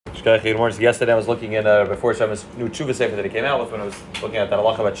Good morning. So yesterday I was looking in before Shem's new tshuva sefer that he came out with when I was looking at that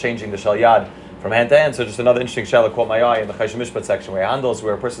halachah about changing the shal yad from hand to hand. So just another interesting shaila caught my eye in the Chayshim Mishpat section where he handles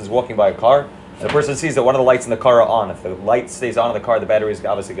where a person is walking by a car and the person sees that one of the lights in the car are on. If the light stays on in the car, the battery is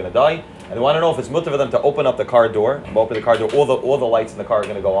obviously going to die. And they want to know if it's mutter for them to open up the car door. Open the car door, all the lights in the car are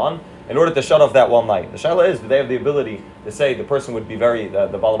going to go on in order to shut off that one light. The shaila is, do they have the ability to say the person would be the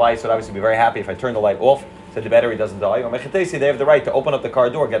balabais would obviously be very happy if I turn the light off so the battery doesn't die. Or mechatesi, they have the right to open up the car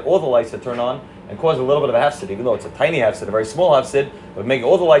door, get all the lights to turn on, and cause a little bit of a hefsid, even though it's a tiny hefsid, a very small hefsid, but making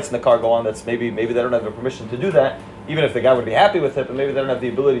all the lights in the car go on. That's maybe they don't have the permission to do that, even if the guy would be happy with it, but maybe they don't have the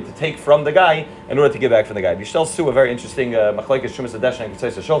ability to take from the guy in order to get back from the guy. Yishtel Su, a very interesting machlekes shumas adeshin and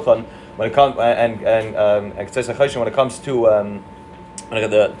ketzais shulchan when it comes and ketzais chayshim when it comes to.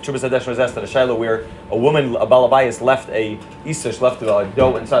 The Chubas Hadesh was asked at a shiloh where a woman, a balabayas, left a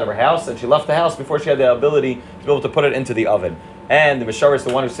dough inside of her house, and she left the house before she had the ability to be able to put it into the oven. And the Misharis,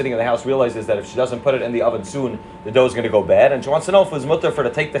 the one who's sitting in the house, realizes that if she doesn't put it in the oven soon, the dough is going to go bad. And she wants to know if it was mutter for her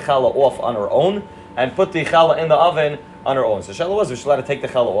to take the challah off on her own and put the challah in the oven on her own. So shiloh was, if she's allowed to take the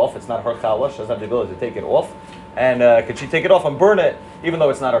challah off, it's not her challah, she doesn't have the ability to take it off. And could she take it off and burn it, even though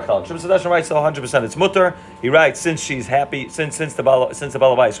it's not her challah? Shubas Hadesh writes 100% it's mutter. He writes, since she's happy, since the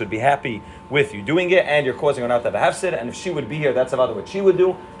balabais would be happy with you doing it, and you're causing her not to have a hefsid, and if she would be here, that's about what she would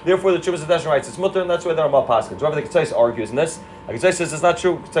do. Therefore, the Shubas Hadesh writes it's mutter, and that's why the Ramah paskins. Whoever the Ketzais argues in this, the Ketzais says it's not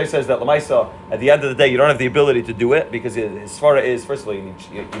true. Ketzais says that Lamaisa, at the end of the day, you don't have the ability to do it because his svara is, first of all, you need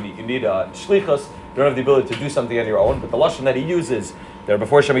shlichus. You don't have the ability to do something on your own. But the lashon that he uses there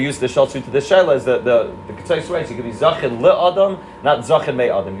before Shema used the shaltzu to this shaila is the Ketzais writes you can be zachin le'adam, not zachin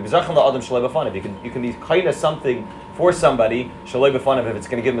me'adam. You can be zachin le'adam shalei b'fanav. You can be kind of something for somebody shalei b'fanav if it's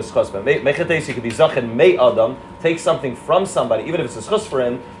going to give him a schus. But mechates you can be zachin me'adam, take something from somebody, even if it's a schus for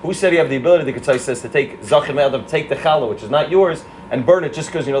him. Who said you have the ability? The Ketzais says to take zachin me'adam, take the challah which is not yours, and burn it just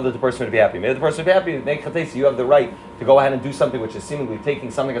because you know that the person would be happy. Maybe the person would be happy. Mechates you have the right to go ahead and do something which is seemingly taking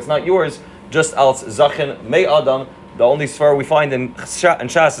something that's not yours. Just als zachin me'adam. The only svar we find in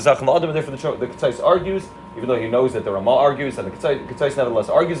Shas is Zachin L'Adam, and therefore the Ketzais argues, even though he knows that the Ramah argues, and the Ketzais nevertheless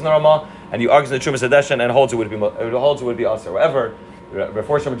argues in the Ramah, and he argues in the Chumas Hadeshin and holds it would be Aser. However,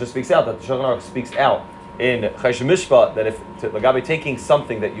 before Shema just speaks out, that the Shulchan Aruch speaks out in Chayshim Mishpat that if Lagabe taking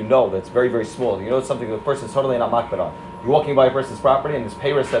something that you know that's very, very small, you know it's something that the person is totally not makbar on. You're walking by a person's property and there's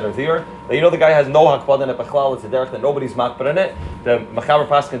payers that are there, that you know the guy has no hakbad in it, b'chlal, it's a derech that nobody's makbar in it. The Machaber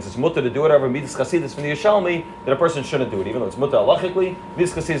Paskins is mutter to do whatever midas chasidus from the Yishalmi that a person shouldn't do it, even though it's mutter halachically.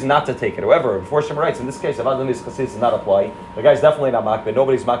 Midas chasidus is not to take it. However, before Shem writes, in this case, avad midas chasidus does not apply. The guy's definitely not makbar.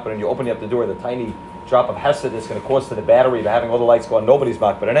 Nobody's makbar, and you're opening up the door. The tiny drop of hesed is going to cause to the battery by having all the lights go on. Nobody's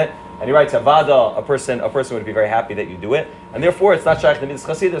makbar in it. And he writes, avada, a person would be very happy that you do it. And therefore, it's not shaykh the midas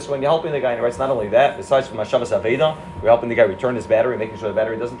chasidus when you're helping the guy. And he writes, not only that, besides from Mashavas Aveda, we're helping the guy return his battery, making sure the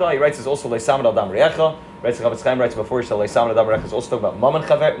battery doesn't die. He writes, it's also leisamad al dam re'echa. Writes, the Chavetz Chaim writes before he said leisamad al dam re'echa is also talking about maman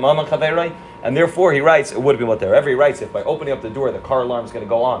chaverai. And therefore, he writes, it would be what there. He writes, if by opening up the door, the car alarm is going to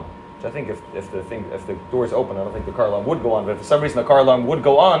go on. Which I think if the door is open, I don't think the car alarm would go on. But if for some reason the car alarm would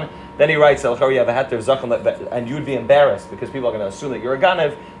go on, then he writes, you have a heter zachin, and you'd be embarrassed because people are going to assume that you're a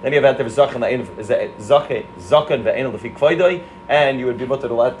ganev. Then you have a heter zachin ve'enel lefi kvaydoi, and you would be able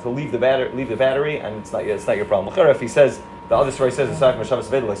to leave the battery, and it's not your problem. If he says the other story says the Mashavas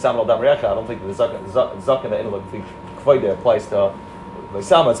Aveda leisam al dam re'echa, I don't think the zachin ve'enel lefi kvaydoi applies to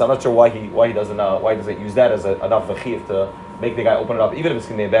leisam. So I'm not sure why he doesn't use that as enough v'chiv to make the guy open it up, even if it's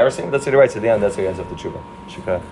going to be embarrassing. But that's what he writes at the end. That's how he ends up the tshuva.